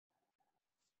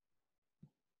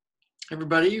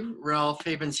Everybody, Ralph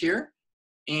Havens here,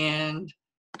 and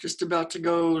just about to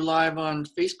go live on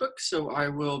Facebook, so I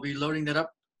will be loading that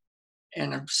up,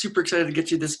 and I'm super excited to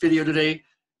get you this video today.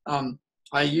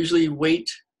 I usually wait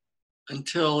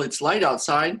until it's light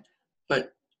outside,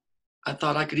 but I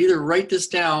thought I could either write this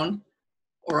down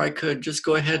or I could just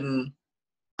go ahead and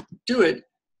do it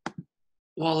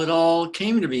while it all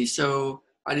came to me, so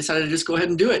I decided to just go ahead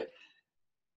and do it.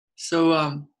 So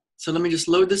let me just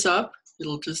load this up.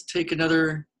 It'll just take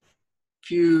another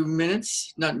few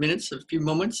minutes, not minutes, a few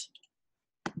moments.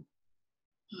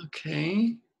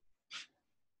 Okay.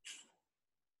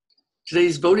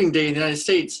 Today's voting day in the United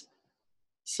States.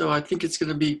 So I think it's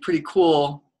going to be pretty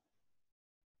cool,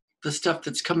 the stuff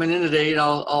that's coming in today, and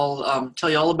I'll tell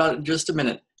you all about it in just a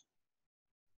minute.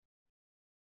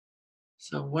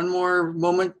 So one more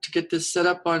moment to get this set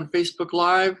up on Facebook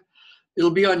Live. It'll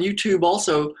be on YouTube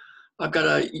also. I've got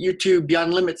a YouTube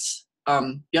Beyond Limits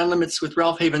with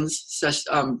Ralph Havens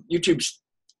YouTube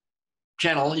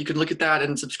channel. You can look at that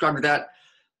and subscribe to that.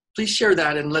 Please share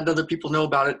that and let other people know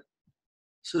about it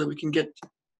so that we can get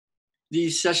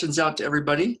these sessions out to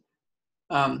everybody.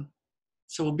 So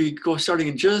we'll be starting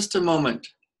in just a moment.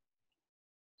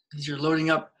 As you're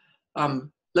loading up,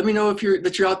 let me know if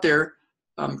you're out there.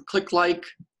 Click like,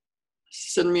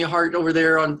 send me a heart over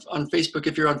there on Facebook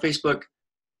if you're on Facebook,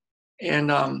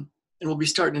 and we'll be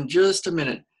starting in just a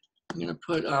minute. I'm gonna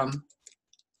put let's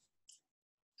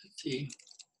see,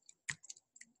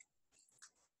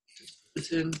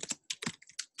 this in.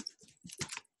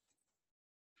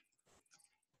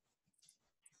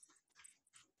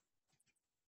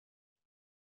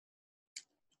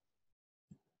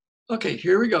 Okay,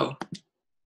 here we go.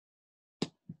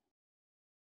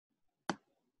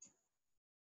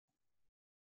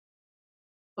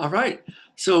 All right,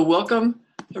 so welcome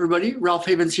everybody. Ralph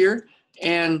Havens here,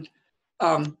 and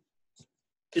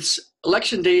it's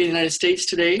election day in the United States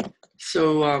today.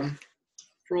 So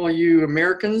for all you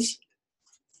Americans,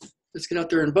 let's get out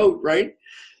there and vote, right?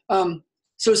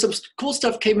 So some cool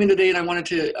stuff came in today, and I wanted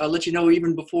to let you know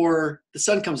even before the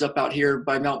sun comes up out here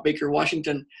by Mount Baker,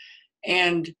 Washington.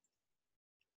 And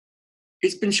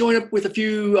it's been showing up with a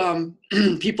few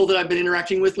people that I've been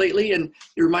interacting with lately, and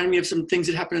it reminded me of some things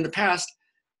that happened in the past.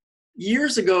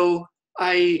 Years ago,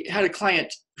 I had a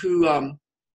client who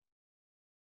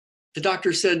the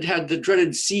doctor said had the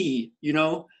dreaded C, you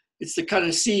know? It's the kind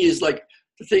of C is like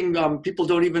the thing people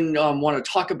don't even want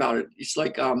to talk about it. It's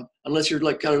like, unless you're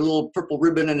like got a little purple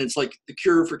ribbon and it's like the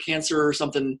cure for cancer or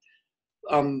something,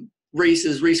 race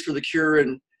for the cure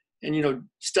and you know,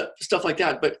 stuff like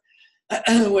that. But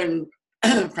when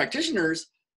practitioners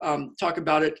talk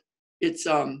about it, it's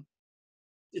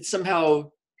somehow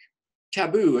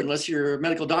taboo unless you're a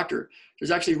medical doctor.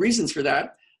 There's actually reasons for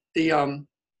that.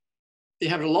 They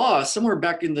have a law somewhere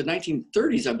back in the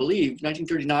 1930s, I believe,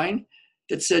 1939,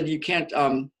 that said you can't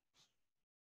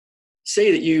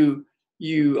say that you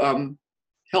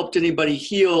helped anybody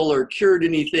heal or cured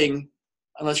anything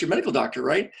unless you're a medical doctor,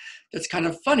 right? That's kind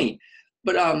of funny,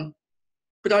 but I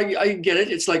get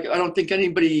it. It's like I don't think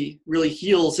anybody really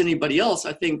heals anybody else.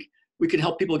 I think we can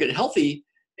help people get healthy,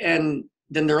 and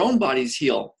then their own bodies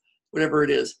heal, whatever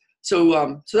it is.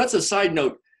 So so that's a side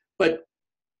note, but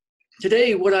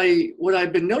today, what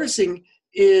I've been noticing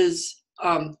is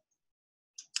it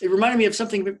reminded me of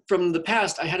something from the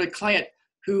past. I had a client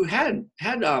who had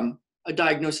a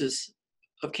diagnosis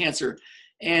of cancer,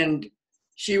 and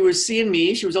she was seeing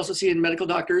me. She was also seeing medical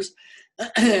doctors,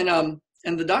 and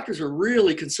the doctors were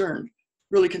really concerned.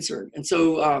 And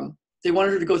so they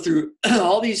wanted her to go through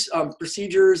all these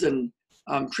procedures and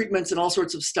treatments and all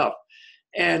sorts of stuff.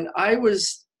 And I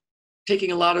was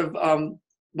taking a lot of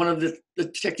one of the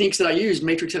techniques that I use,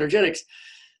 matrix energetics.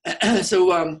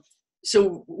 So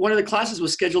one of the classes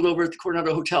was scheduled over at the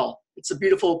Coronado Hotel. It's a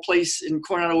beautiful place in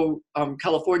Coronado,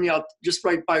 California, just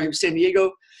right by San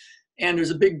Diego. And there's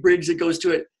a big bridge that goes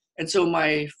to it. And so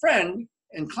my friend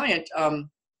and client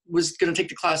was going to take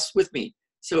the class with me.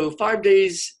 So 5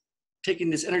 days taking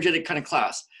this energetic kind of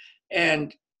class.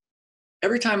 And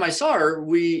every time I saw her,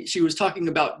 she was talking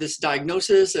about this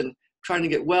diagnosis and trying to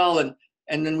get well.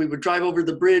 And then we would drive over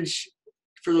the bridge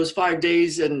for those 5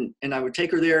 days, and I would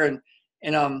take her there, and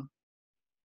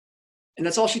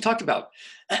that's all she talked about.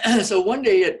 So one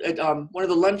day at one of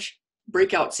the lunch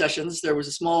breakout sessions, there was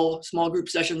a small group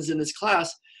sessions in this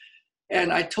class,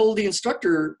 and I told the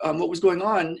instructor what was going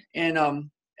on, and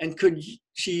could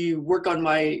she work on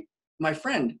my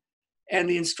friend? And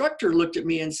the instructor looked at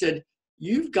me and said,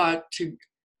 "You've got to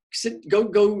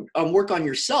go work on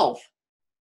yourself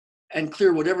and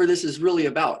clear whatever this is really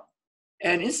about."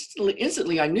 And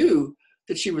instantly I knew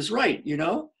that she was right, you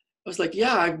know? I was like,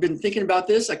 yeah, I've been thinking about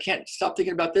this. I can't stop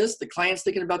thinking about this. The client's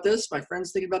thinking about this. My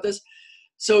friend's thinking about this.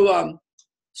 So,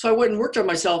 so I went and worked on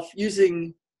myself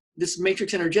using this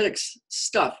matrix energetics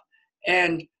stuff.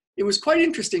 And it was quite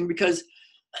interesting because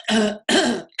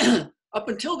up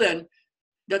until then,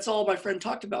 that's all my friend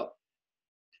talked about.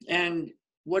 And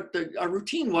what our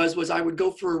routine was I would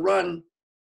go for a run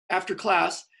after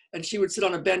class, and she would sit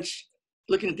on a bench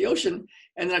looking at the ocean,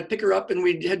 and then I'd pick her up and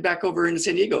we'd head back over into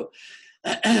San Diego.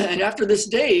 And after this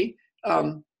day,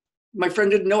 my friend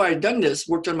didn't know I had done this,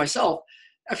 worked on myself.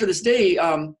 After this day,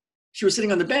 she was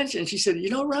sitting on the bench and she said, you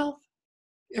know, Ralph,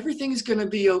 everything's going to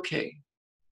be okay.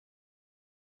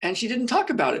 And she didn't talk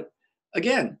about it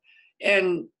again.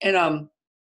 And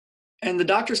the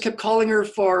doctors kept calling her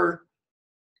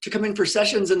to come in for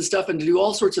sessions and stuff and to do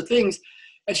all sorts of things.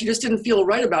 And she just didn't feel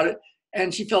right about it.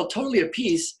 And she felt totally at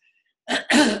peace.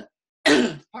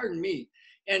 Pardon me.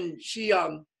 And she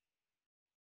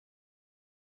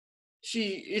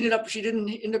didn't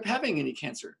end up having any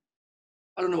cancer.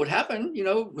 I don't know what happened. You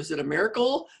know, was it a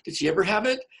miracle? Did she ever have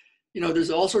it? You know, there's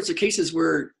all sorts of cases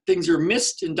where things are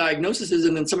missed in diagnoses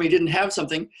and then somebody didn't have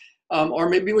something, or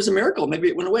maybe it was a miracle. Maybe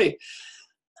it went away.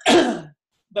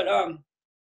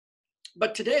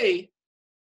 But today,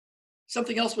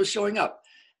 something else was showing up.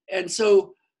 And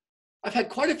so I've had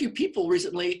quite a few people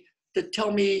recently that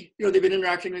tell me, you know, they've been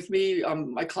interacting with me,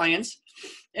 my clients,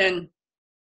 and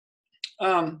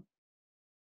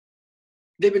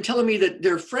they've been telling me that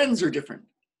their friends are different.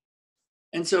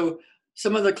 And so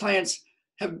some of the clients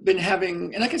have been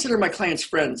having, and I consider my clients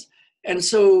friends. And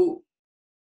so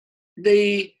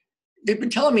they've been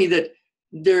telling me that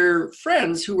their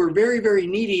friends who were very, very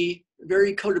needy,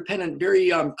 very codependent,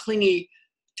 very clingy,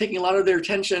 taking a lot of their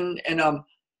attention and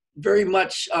very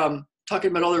much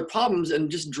talking about all their problems and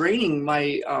just draining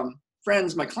my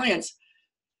friends, my clients,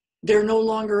 they're no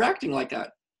longer acting like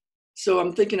that. So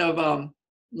I'm thinking of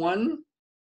one,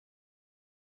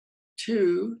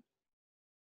 two,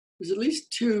 there's at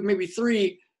least two, maybe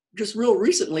three, just real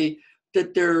recently,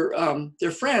 that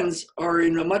their friends are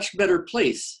in a much better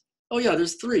place. Oh yeah,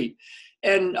 there's three.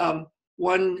 And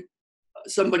one,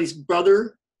 somebody's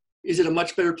brother is in a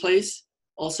much better place.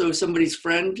 Also, somebody's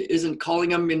friend isn't calling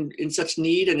them in such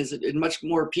need and is in much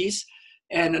more peace.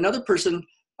 And another person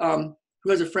who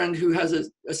has a friend who has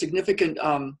a significant,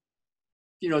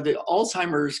 you know, the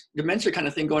Alzheimer's dementia kind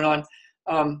of thing going on,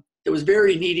 that was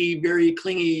very needy, very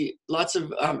clingy, lots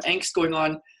of angst going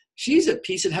on. She's at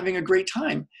peace and having a great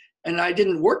time. And I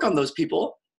didn't work on those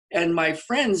people. And my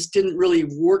friends didn't really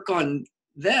work on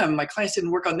them. My clients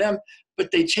didn't work on them,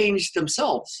 but they changed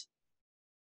themselves.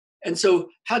 And so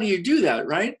how do you do that,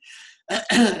 right?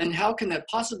 And how can that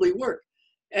possibly work?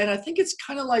 And I think it's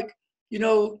kind of like, you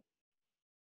know,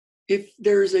 if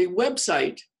there's a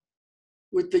website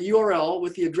with the URL,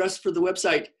 with the address for the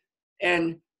website,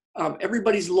 and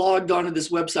everybody's logged onto this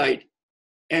website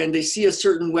and they see a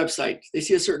certain website, they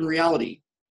see a certain reality,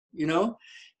 you know?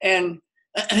 And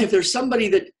if there's somebody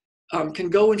that can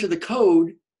go into the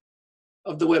code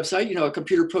of the website, you know, a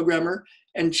computer programmer,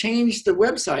 and change the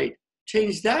website,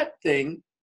 change that thing,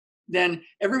 then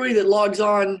everybody that logs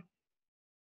on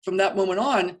from that moment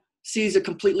on sees a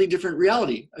completely different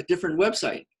reality, a different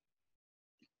website.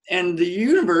 And the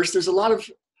universe, there's a lot of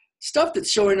stuff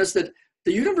that's showing us that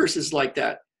the universe is like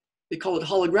that. They call it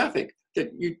holographic,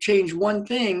 that you change one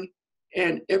thing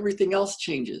and everything else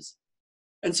changes.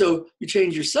 And so you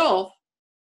change yourself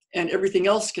and everything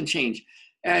else can change.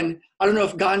 And I don't know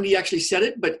if Gandhi actually said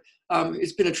it, but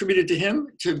it's been attributed to him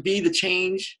to be the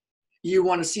change you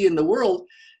want to see in the world.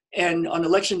 And on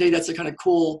election day, that's a kind of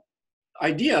cool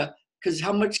idea, because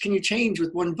how much can you change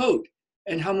with one vote?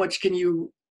 And how much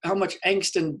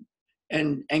angst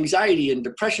and anxiety and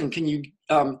depression can you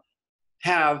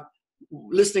have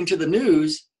listening to the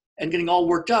news and getting all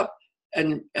worked up?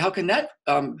 And how can that,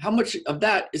 how much of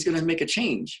that is going to make a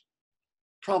change?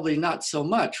 Probably not so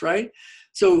much, right?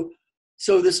 So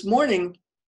this morning,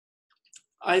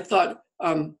 I thought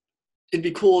it'd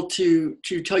be cool to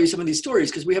tell you some of these stories,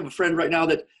 because we have a friend right now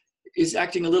that is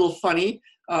acting a little funny,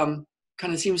 kind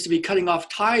of seems to be cutting off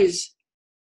ties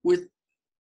with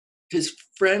his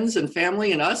friends and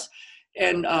family and us.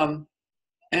 And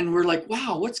we're like,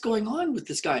 wow, what's going on with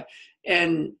this guy?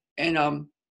 And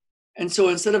so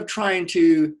instead of trying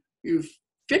to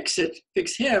fix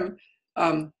him,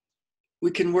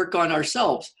 we can work on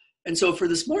ourselves. And so for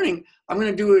this morning, I'm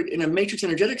going to do it in a matrix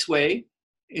energetics way,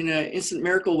 in an instant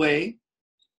miracle way.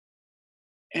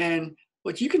 And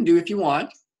what you can do if you want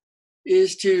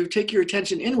is to take your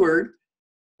attention inward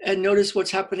and notice what's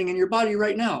happening in your body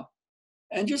right now.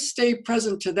 And just stay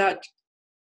present to that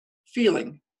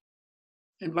feeling.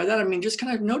 And by that, I mean, just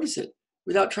kind of notice it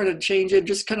without trying to change it.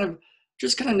 Just kind of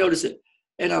notice it.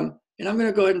 And I'm going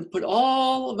to go ahead and put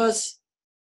all of us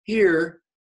here.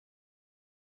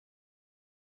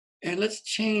 And let's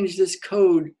change this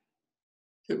code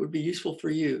that would be useful for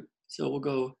you. So we'll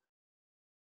go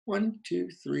 1, 2,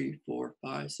 3, 4,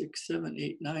 5, 6, 7,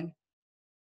 8, 9,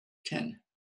 10.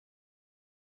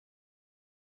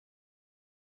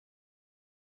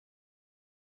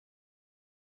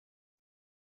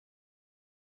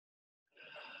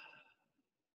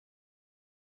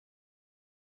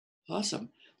 Awesome.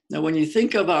 Now, when you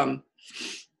think of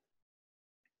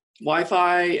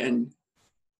Wi-Fi and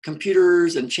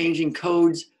computers and changing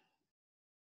codes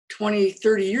 20,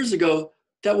 30 years ago,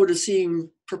 that would have seemed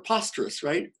preposterous,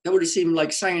 right? That would have seemed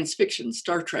like science fiction,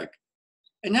 Star Trek.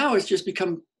 And now it's just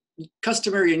become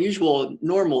customary and usual,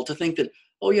 normal to think that,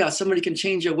 oh yeah, somebody can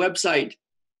change a website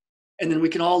and then we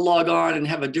can all log on and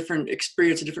have a different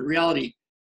experience, a different reality.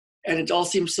 And it all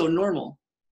seems so normal.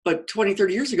 But 20,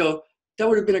 30 years ago, that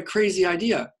would have been a crazy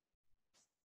idea.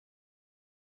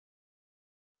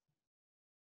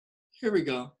 Here we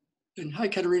go. And hi,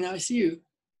 Katerina, I see you.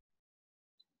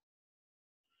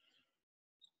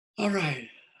 All right.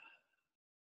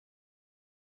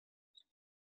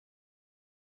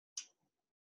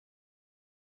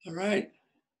 All right.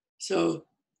 So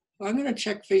I'm going to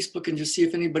check Facebook and just see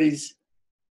if anybody's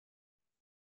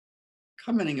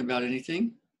commenting about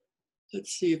anything.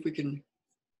 Let's see if we can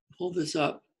pull this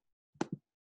up.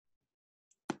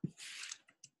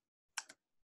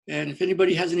 And if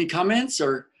anybody has any comments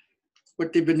or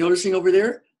what they've been noticing over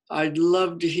there, I'd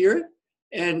love to hear it.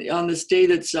 And on this day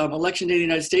that's election day in the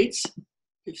United States,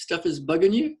 if stuff is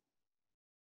bugging you,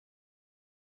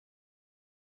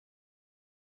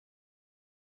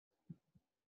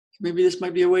 maybe this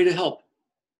might be a way to help.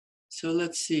 So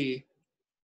let's see.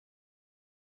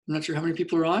 I'm not sure how many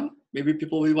people are on. Maybe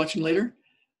people will be watching later,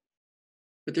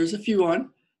 but there's a few on.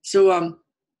 So,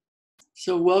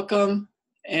 so welcome,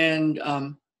 and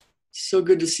so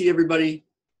good to see everybody.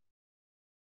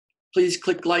 Please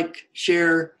click like,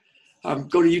 share,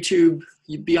 go to YouTube,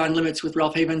 Beyond Limits with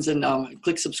Ralph Havens, and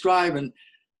click subscribe and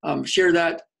share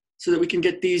that so that we can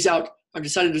get these out. I've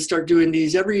decided to start doing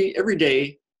these every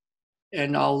day,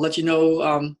 and I'll let you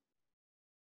know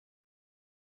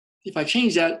if I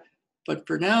change that. But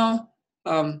for now,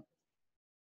 have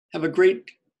a great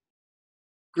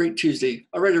Tuesday.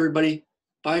 All right, everybody.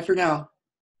 Bye for now.